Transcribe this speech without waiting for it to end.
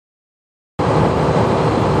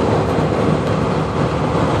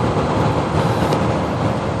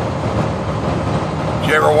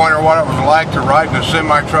ever wonder what it was like to ride in a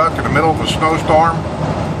semi-truck in the middle of a snowstorm?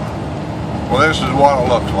 Well, this is what it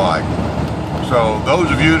looks like. So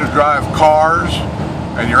those of you that drive cars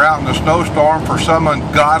and you're out in the snowstorm for some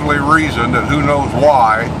ungodly reason that who knows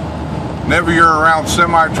why, whenever you're around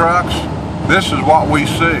semi-trucks, this is what we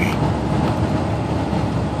see.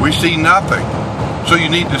 We see nothing. So you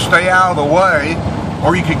need to stay out of the way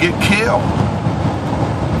or you could get killed.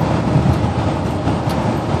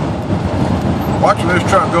 Watching this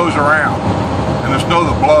truck goes around and the snow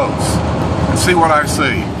that blows, and see what I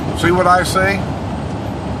see. See what I see?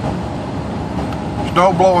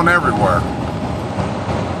 Snow blowing everywhere.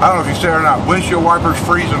 I don't know if you see it or not. Windshield wipers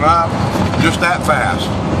freezing up just that fast.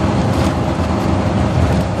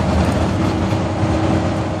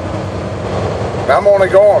 I'm only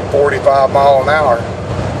going 45 miles an hour.